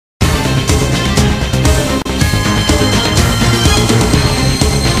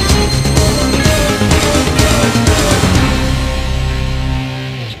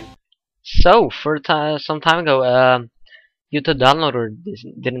So, for some time ago, YouTube downloader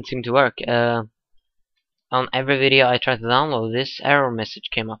didn't seem to work. On every video I tried to download, this error message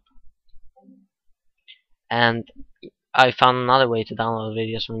came up, and I found another way to download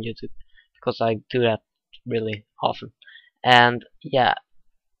videos from YouTube because I do that really often. And yeah,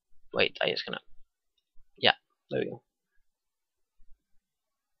 wait, I just gonna, yeah, there we go.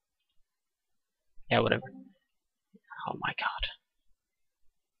 Yeah, whatever. Oh my god.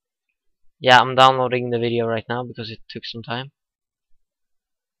 Yeah, I'm downloading the video right now because it took some time.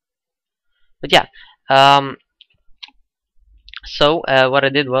 But yeah, so what I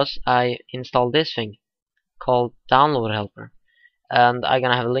did was I installed this thing called Download Helper, and I'm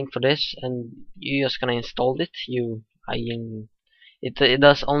gonna have a link for this, and you just gonna install it. It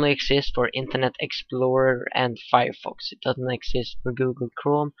does only exist for Internet Explorer and Firefox. It doesn't exist for Google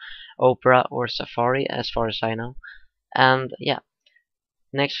Chrome, Opera, or Safari, as far as I know. And yeah,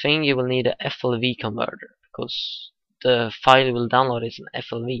 next thing, you will need a FLV converter because the file you will download is an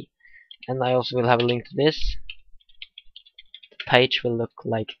FLV. And I also will have a link to this. The page will look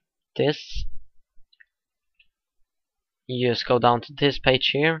like this. You just go down to this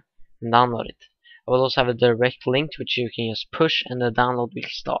page here and download it. I will also have a direct link which you can just push and the download will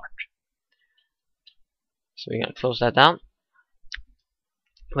start. So we're gonna close that down.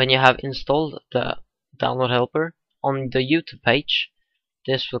 When you have installed the download helper on the YouTube page,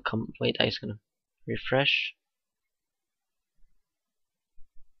 this will come. Wait, I'm just gonna refresh.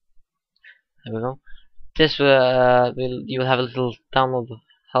 There we go. This you will have a little download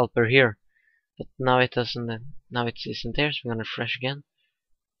helper here, but now it doesn't. Now it isn't there. So we're gonna refresh again.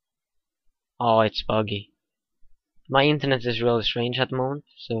 Oh, it's buggy. My internet is really strange at the moment.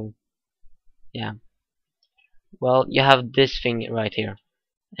 So yeah. Well, you have this thing right here,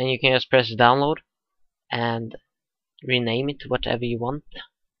 and you can just press download and rename it to whatever you want.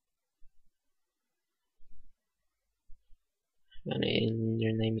 I'm gonna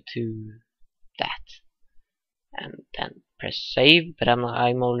rename it to that, and then press save. But I'm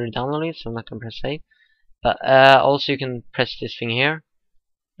already downloading, so I'm not gonna press save. But also you can press this thing here,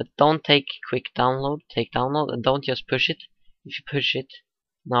 but don't take quick download. Take download and don't just push it. If you push it,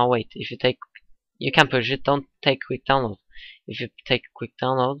 now wait. If you can push it. Don't take quick download. If you take quick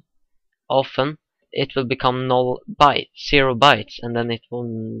download, often it will become 0 bytes, and then it will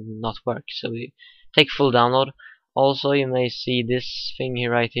not work. So you take full download. Also, you may see this thing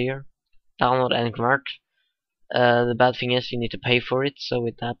here, right here, download and convert. The bad thing is you need to pay for it, so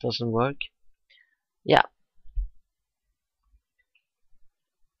that doesn't work. Yeah.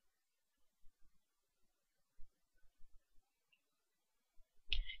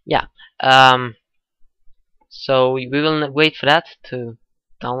 Yeah. So we will wait for that to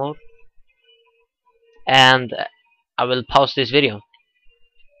download, and I will pause this video.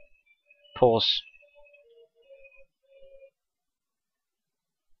 Pause.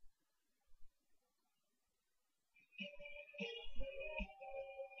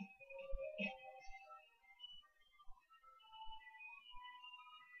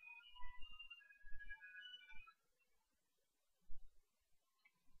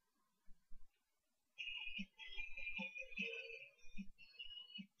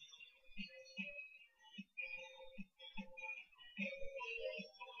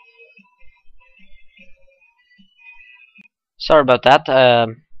 Sorry about that.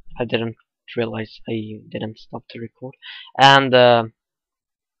 I didn't realize I didn't stop to record, and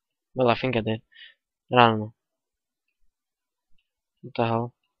well, I think I did. But I don't know. What the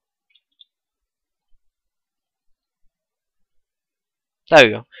hell? There we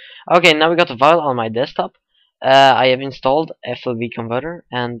go. Okay, now we got the file on my desktop. I have installed Flv Converter,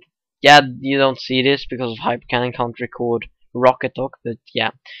 and yeah, you don't see this because of Hypercan can't record Rocket Talk, but yeah,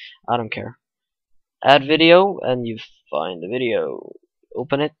 I don't care. Add video, and you find the video.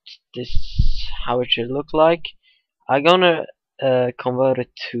 Open it. This is how it should look like. I'm gonna convert it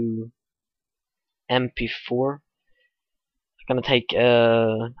to MP4. I'm gonna take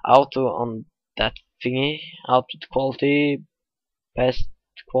auto on that thingy, output quality, best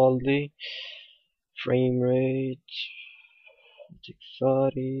quality, frame rate,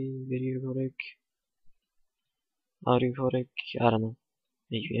 30, video codec, audio codec, I don't know,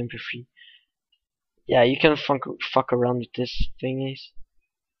 maybe MP3. Yeah, you can fuck around with this thingies.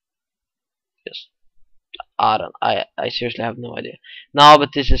 Just I seriously have no idea. No, but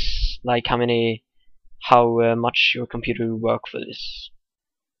this is like how much your computer will work for this.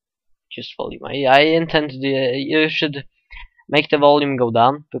 Just volume. I intend to do. You should make the volume go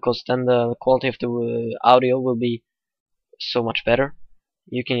down because then the quality of the audio will be so much better.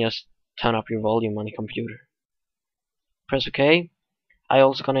 You can just turn up your volume on your computer. Press OK. I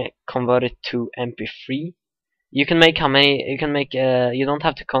also gonna convert it to MP3. You can make how many you can make. You don't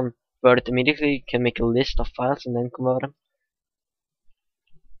have to convert it immediately. You can make a list of files and then convert them.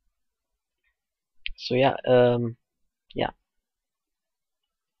 So yeah, yeah.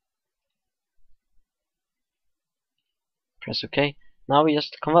 Press OK. Now we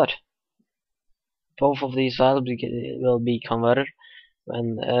just convert. Both of these files will be converted,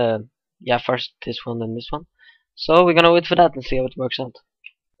 and yeah, first this one, then this one. So we're gonna wait for that and see how it works out.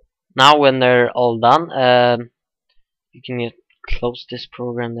 Now when they're all done, you can close this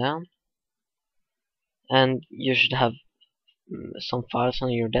program down, and you should have some files on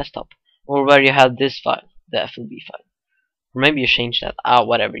your desktop, or where you have this file, the FLV file, or maybe you change that.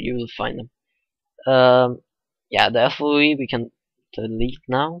 Whatever, you will find them. Yeah, the FLV we can delete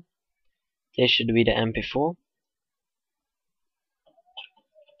now. This should be the MP4.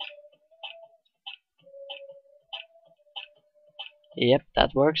 Yep, that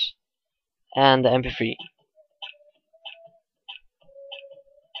works. And the MP3.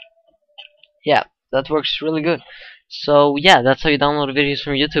 Yeah, that works really good. So yeah, that's how you download videos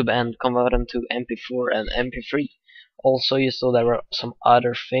from YouTube and convert them to MP4 and MP3. Also, you saw there were some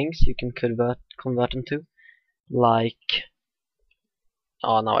other things you can convert them to, like,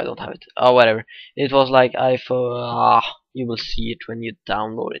 oh no, I don't have it. Oh, whatever. It was like iPhone. You will see it when you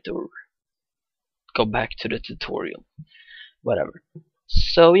download it or go back to the tutorial. Whatever.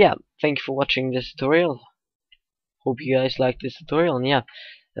 So yeah, thank you for watching this tutorial. Hope you guys liked this tutorial, and yeah,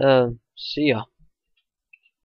 see ya.